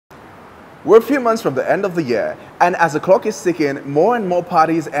We're a few months from the end of the year, and as the clock is ticking, more and more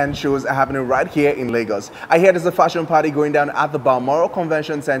parties and shows are happening right here in Lagos. I hear there's a fashion party going down at the Balmoral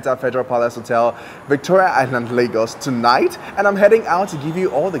Convention Center, Federal Palace Hotel, Victoria Island, Lagos tonight, and I'm heading out to give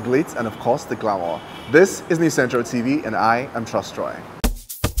you all the glitz and of course the glamour. This is New Central TV, and I am Trust Troy.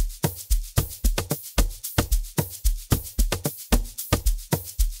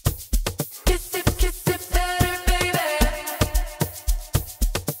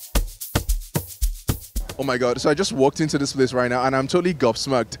 Oh my god, so I just walked into this place right now and I'm totally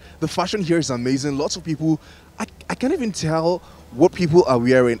gobsmacked. The fashion here is amazing. Lots of people, I can't even tell what people are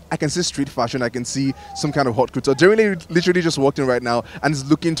wearing. I can see street fashion, I can see some kind of hot couture. Jeremy literally just walked in right now and is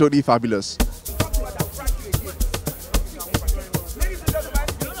looking totally fabulous.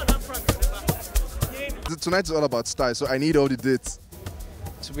 Tonight's all about style, so I need all the dates.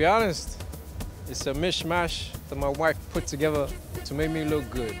 To be honest, it's a mishmash that my wife put together to make me look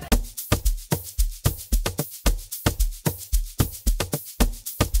good.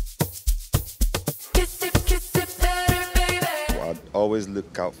 Always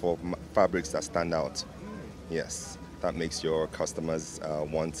look out for fabrics that stand out. Yes, that makes your customers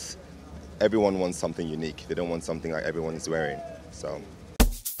everyone wants something unique. They don't want something like everyone is wearing. So.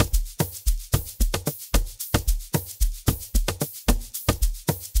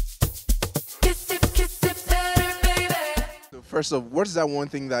 First off, what is that one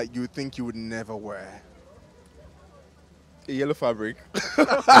thing that you think you would never wear? A yellow fabric.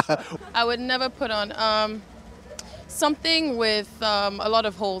 I would never put on something with a lot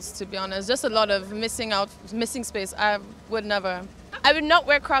of holes, to be honest. Just a lot of missing space. I would never. I would not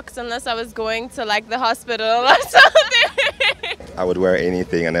wear Crocs unless I was going to like the hospital or something. I would wear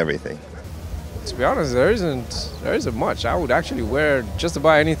anything and everything. To be honest, there isn't much. I would actually wear just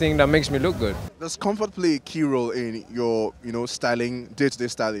about anything that makes me look good. Does comfort play a key role in your, styling, day-to-day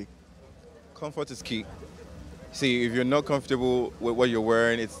styling? Comfort is key. See, if you're not comfortable with what you're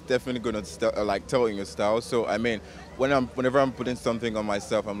wearing, it's definitely going to tell in your style. So, I mean, whenever I'm putting something on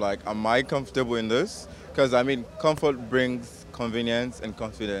myself, I'm like, am I comfortable in this? Because, I mean, comfort brings convenience and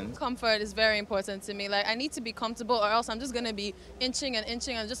confidence. Comfort is very important to me. Like, I need to be comfortable or else I'm just going to be inching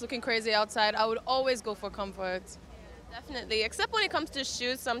and just looking crazy outside. I would always go for comfort. Definitely, except when it comes to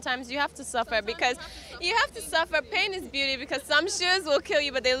shoes, sometimes you have to suffer because you have to suffer. Pain is beauty because some shoes will kill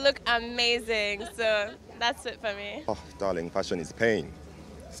you, but they look amazing. So that's it for me. Oh, darling, fashion is pain.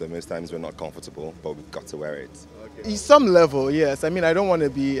 So most times we're not comfortable, but we've got to wear it. Okay. Some level, yes. I mean, I don't want to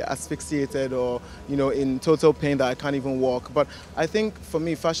be asphyxiated or, in total pain that I can't even walk. But I think for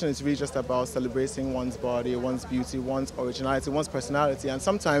me, fashion is really just about celebrating one's body, one's beauty, one's originality, one's personality. And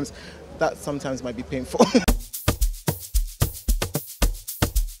sometimes that might be painful.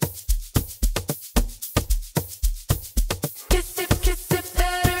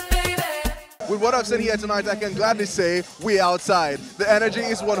 With what I've seen here tonight, I can gladly say we outside. The energy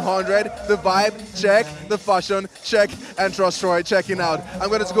is 100, the vibe, check, the fashion, check, and Trust Troy checking out. I'm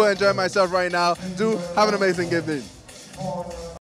going to go enjoy myself right now. Do have an amazing evening.